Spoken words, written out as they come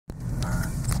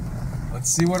Let's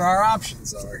see what our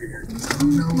options are here. I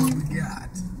don't know what we got.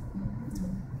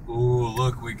 Ooh,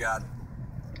 look, we got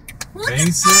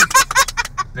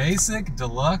basic,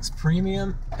 deluxe,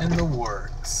 premium, and the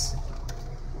Worx.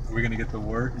 Are we gonna get the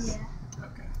Worx? Yeah.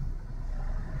 Okay.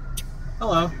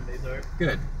 Hello.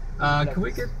 Good. Can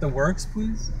we get the Worx,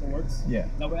 please? The Worx? Yeah.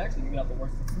 No, we're actually giving out the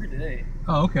Worx for free today.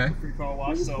 Oh, okay. Free car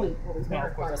wash, so of course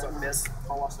that's our best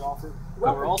car wash to offer.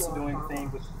 But we're also doing a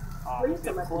thing with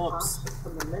the clubs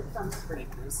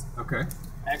like this. Okay.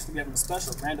 Actually, we have a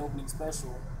special, grand opening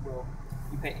special. Well,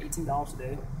 you pay $18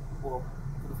 today, well,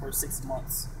 for the first 6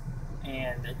 months,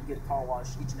 and you get a car wash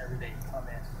each and every day you come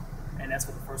in, and that's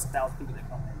for the first 1,000 people that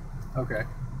come in. Okay.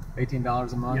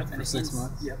 $18 a month Yep, for 6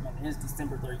 months? Yep, and it ends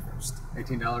December 31st.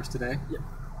 $18 today? Yep.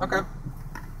 Okay.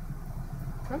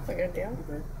 That's a good deal.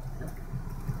 Okay.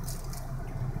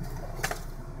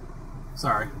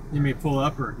 Sorry. You may pull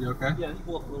up, or you okay? Yeah, you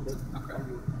pull up a little bit. Okay.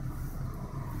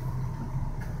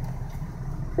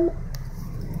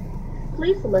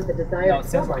 Please select the desired No, it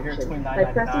says right here option by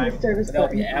pressing the service but that'll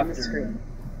be button on the after screen.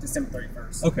 December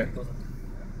 31st. Okay.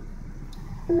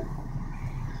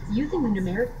 Using the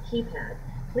numeric keypad,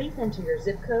 please enter your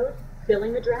zip code,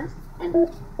 billing address, and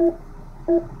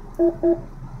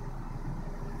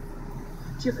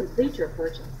to complete your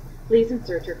purchase, please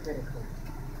insert your credit card.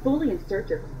 Fully insert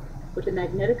your card with the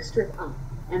magnetic strip up,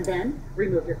 and then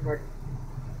remove your card.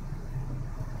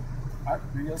 All right,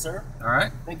 here you go, sir. All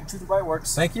right. Thank you, Brite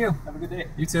Worx. Thank you. Have a good day.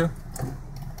 You too.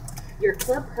 Your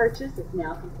club purchase is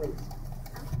now complete.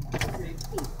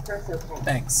 Press OK.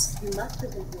 Thanks. You must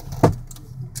present your...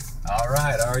 All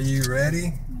right. Are you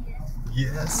ready?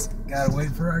 Yes. Gotta wait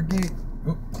for our gate.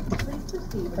 Oh. Please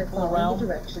proceed by Pull following around. the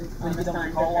directions on the When you sign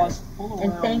get car wash, ahead. pull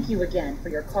And around. thank you again for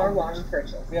your car wash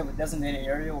purchase. We have a designated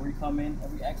area where you come in,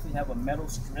 and we actually have a metal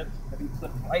strip that we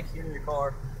put right here in your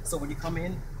car. So when you come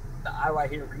in, the eye right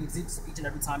here reads it. So each and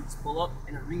every time you just pull up,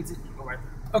 and it reads it, and you go right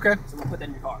through. Okay. So we'll put that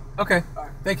in your car. Okay. All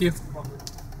right. Thank you.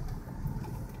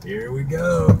 Here we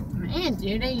go. Man,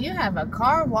 Judy, you have a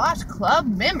car wash club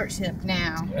membership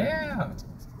now. Yeah.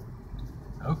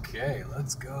 Okay,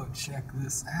 let's go check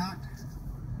this out.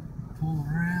 Pull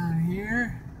around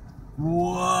here.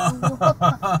 Whoa!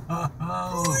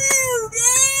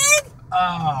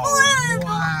 Oh,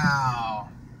 wow!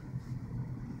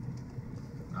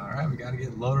 All right, we got to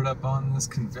get loaded up on this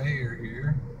conveyor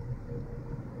here.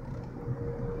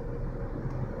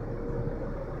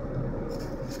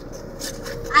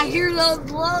 I hear those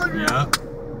loaders. Yep.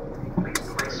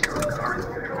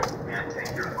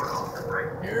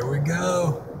 Here we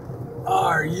go.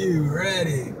 Are you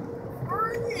ready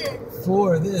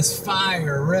for this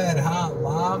fire red hot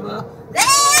lava?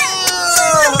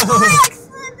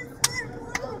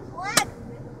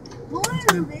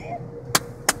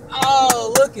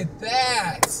 Oh, look at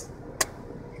that!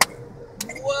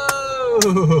 Whoa!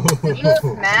 Did you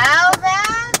smell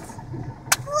that?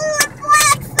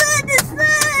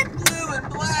 Blue and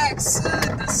black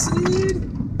sun to seed.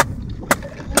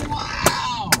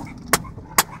 Wow!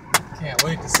 Can't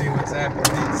wait to see what's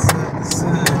happening sun to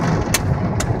sun.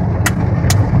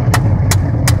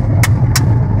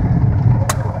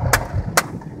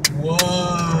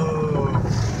 Whoa!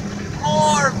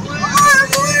 More blue!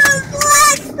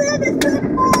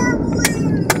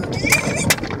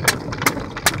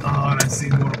 Oh, and I see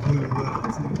more blue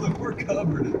wells. Look, we're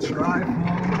covered in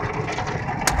tri-foam.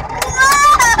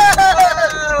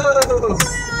 Whoa!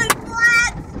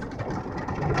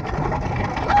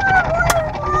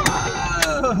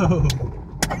 Whoa!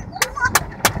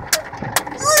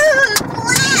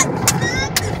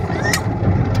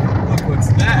 Look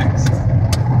what's next.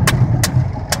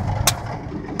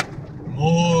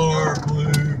 More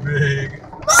blue big.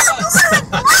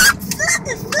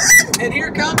 And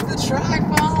here comes the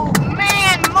tri-foam.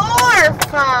 Man, more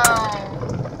foam.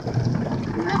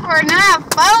 We're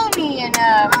not foamy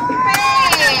enough.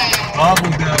 Man.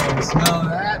 Bubble gum. Smell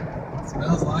that? It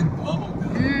smells like bubble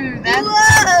gum. That's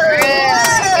really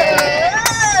good.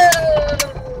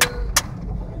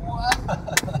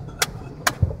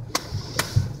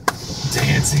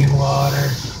 Dancing water.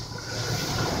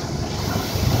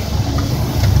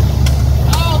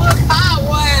 Oh, look, hot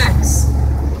wax.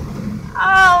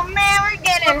 Oh man, we're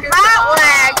getting Look at hot the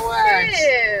wax hot wax.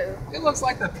 too. It looks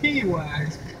like the pea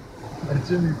wax that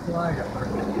Jimmy Flagg.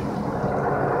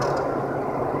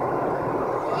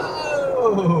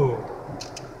 Whoa!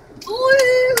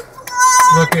 Blue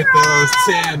Look at those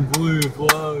 10 blue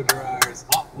blow dryers.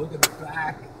 Oh, look at the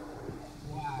back.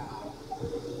 Wow.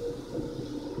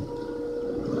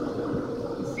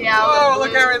 See how Oh, the look,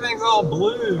 blue- everything's all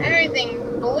blue.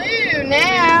 everything's blue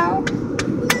now.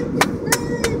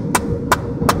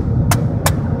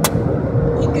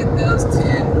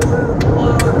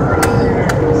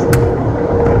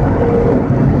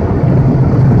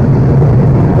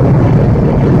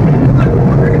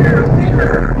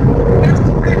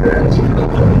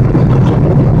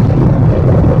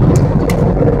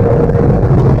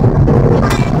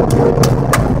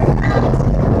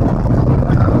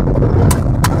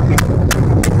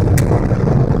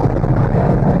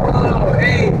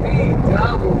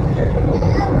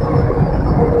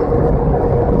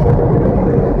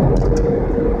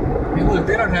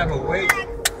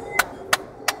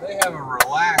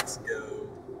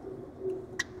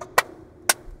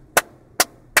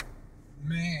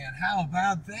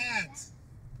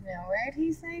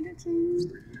 say the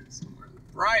tune? Right here somewhere. The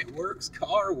Brite Worx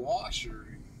car washer.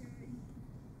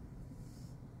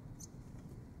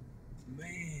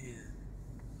 Man.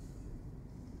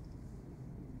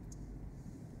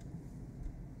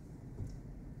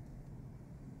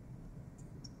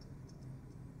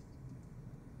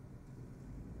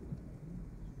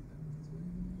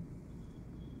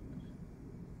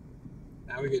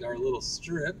 Now we get our little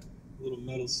strip, little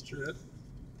metal strip.